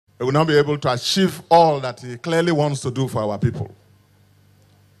he will not be able to achieve all that he clearly wants to do for our people.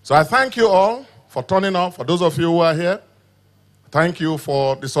 So I thank you all for turning up. For those of you who are here, thank you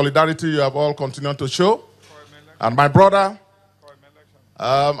for the solidarity you have all continued to show. And my brother,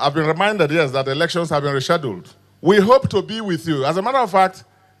 I've been reminded, yes, that elections have been rescheduled. We hope to be with you. As a matter of fact,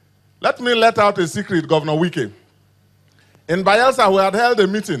 let me let out a secret, Governor Wike. In Bayelsa, we had held a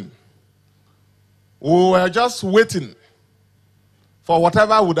meeting. We were just waiting for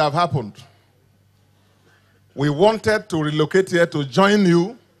whatever would have happened. We wanted to relocate here to join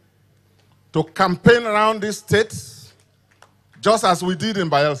you, to campaign around this state, just as we did in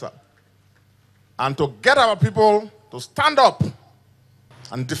Bayelsa, and to get our people to stand up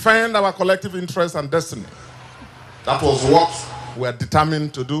and defend our collective interests and destiny. That was what we were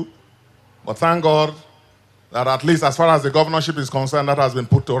determined to do. But thank God that at least as far as the governorship is concerned, that has been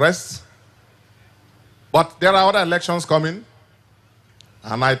put to rest. But there are other elections coming,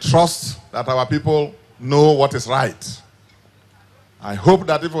 and I trust that our people know what is right. I hope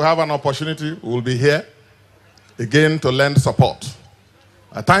that if we have an opportunity, we will be here again to lend support.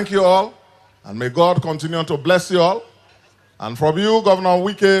 I thank you all, and may God continue to bless you all. And from you, Governor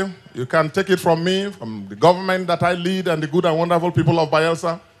Wike, you can take it from me, from the government that I lead and the good and wonderful people of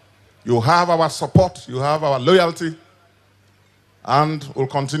Bayelsa. You have our support, you have our loyalty, and we'll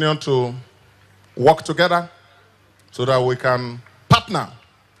continue to work together so that we can partner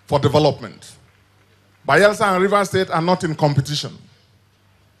for development. Bayelsa and Rivers State are not in competition.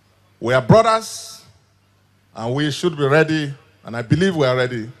 We are brothers, and we should be ready, and I believe we are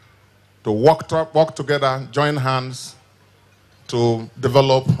ready to work together, join hands to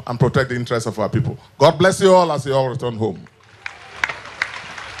develop and protect the interests of our people. God bless you all as you all return home.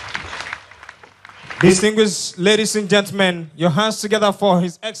 Distinguished ladies and gentlemen, your hands together for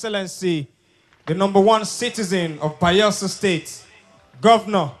His Excellency, the #1 citizen of Bayelsa State,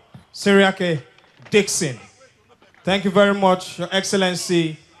 Governor Seriake Dixon. Thank you very much, Your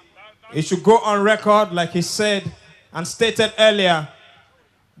Excellency. It should go on record, like he said and stated earlier,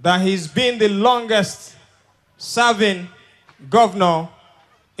 that he's been the longest serving governor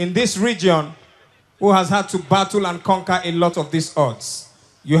in this region who has had to battle and conquer a lot of these odds.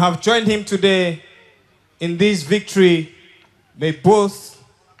 You have joined him today in this victory. May both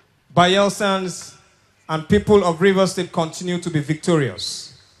Bayelsans and people of Rivers State continue to be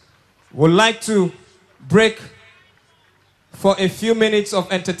victorious. We'd like to break for a few minutes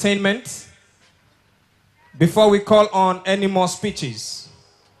of entertainment before we call on any more speeches.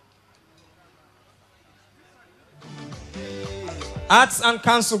 Arts and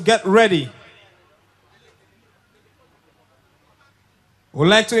Council, get ready. We'd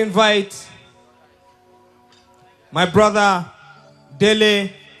like to invite my brother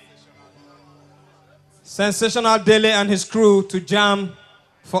Dele, Sensational Dele, and his crew to jam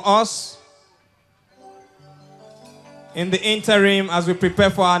for us in the interim as we prepare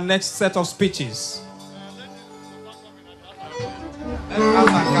for our next set of speeches.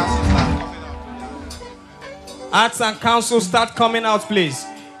 Arts and Council, start coming out, please.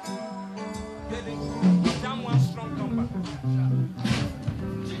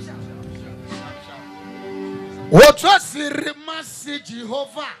 Wotwasirimasi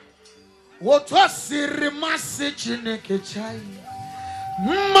Jehovah, wotwasirimasi Chinekechai.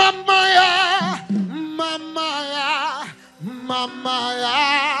 Mamaya, mamaya,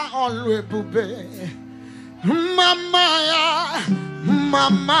 mamaya, olwebube. Mamaya,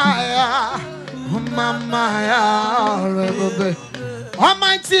 mamaya, mamaya, olwebube.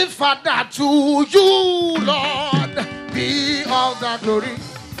 Almighty Father, to you, Lord, be all the glory.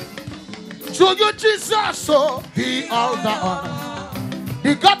 To you, Jesus, so be all the honor.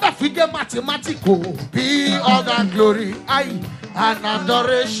 The God of figure mathematical, be all the glory, and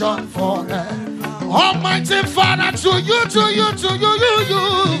adoration for him. Almighty Father, to you, to you, to you, you.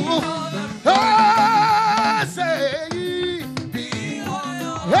 Say, be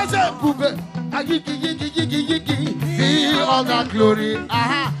all the glory,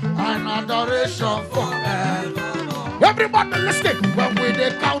 and adoration for him. Everybody listen, when we they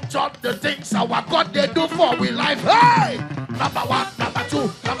count up the things our God they do for we life. Hey! Number 1, number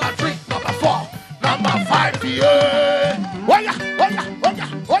 2, number 3, number 4, number 5, yeah. Oya, oya, oya,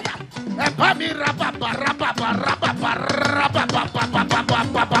 oya. Epami rababa, rababa, rababa, rababa, rababa,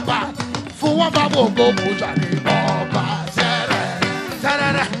 rababa. Fuwaba wogo mujani boba. Zere,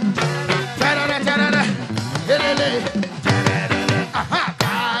 zere, zere, zere, zere, zere. Aha,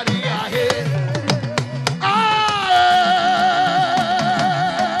 kariya he.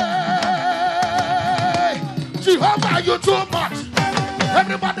 Jehovah, you too much.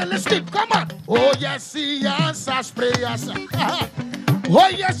 Everybody listen, come on. Oh yes, he answers prayers. Oh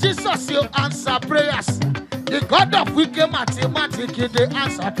yes, Jesus, you answer prayers. The God of wicked mathematics, they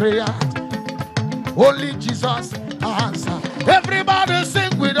answer prayers. Only Jesus answer. Everybody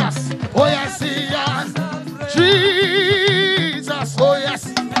sing with us. Oh yes, he answers. Jesus, oh yes.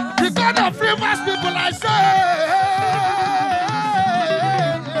 The God of rivers, people I say.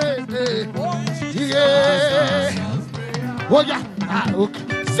 Yeah. Oh yeah. Ah,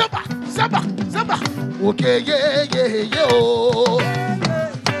 okay. Saba. Okay, yeah. Oh.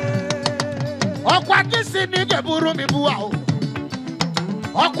 Okwa kisi ni geburu mi buao.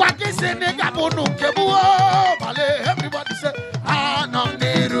 Okwa kisi ni gabunu kebuo. Male, everybody say, Anam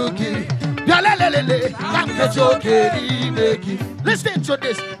niruki. Yalelelele, kamke choke ribeki. Listen to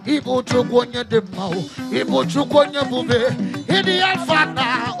this. Ibu chukwonya demao. Ibu chukwonya bube. Idi alpha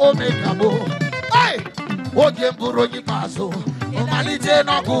na omega bo. Hey! Oge mburo yimazo. Omalite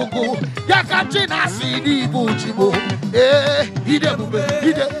no gugu. Yakapchi na sidi buchibo. Ide bube.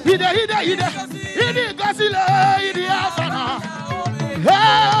 Ide. Idi gasile. Idi afana.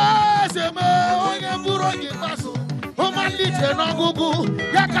 Seme. Oge mburo yimazo. Omalite no gugu.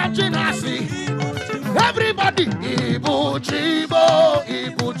 Yakapchi na si. Everybody. Ibuchibo.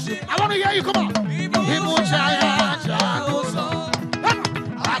 I want to hear you. Come on. Ibuchaya. Janusa.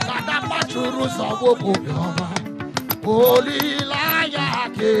 Churusa woku yoma, Holy Liar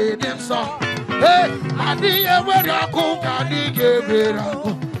Kedimsa. Hey, Adiye wera kuka nige wera.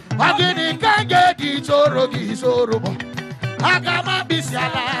 Agini kange di choro gisoroba. Agama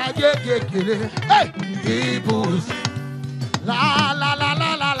bisiala yekele. Hey, Ibus. La.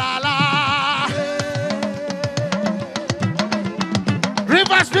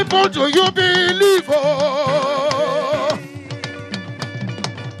 Rivers people, do you believe?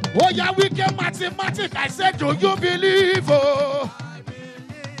 Oh, yeah, we can mathematics. I said, do you believe? Oh,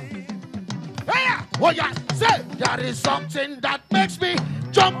 yeah. Oh, yeah. Say, there is something that makes me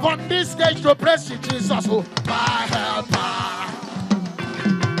jump on this stage to praise you, Jesus. Oh, my helper.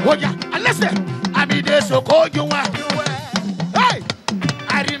 Oh, yeah. And listen, I mean, they so call you. Hey,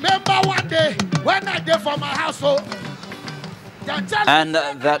 I remember one day when I did for my household. And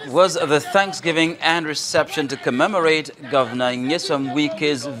that was the Thanksgiving and reception to commemorate Governor Nyesom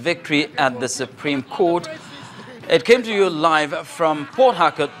Wike's victory at the Supreme Court. It came to you live from Port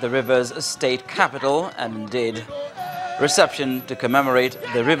Harcourt, the Rivers State capital, and indeed, reception to commemorate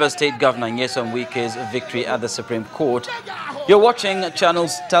the Rivers State Governor Nyesom Wike's victory at the Supreme Court. You're watching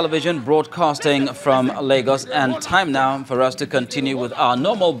Channels Television broadcasting from Lagos, and time now for us to continue with our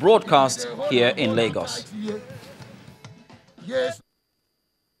normal broadcast here in Lagos. Yes.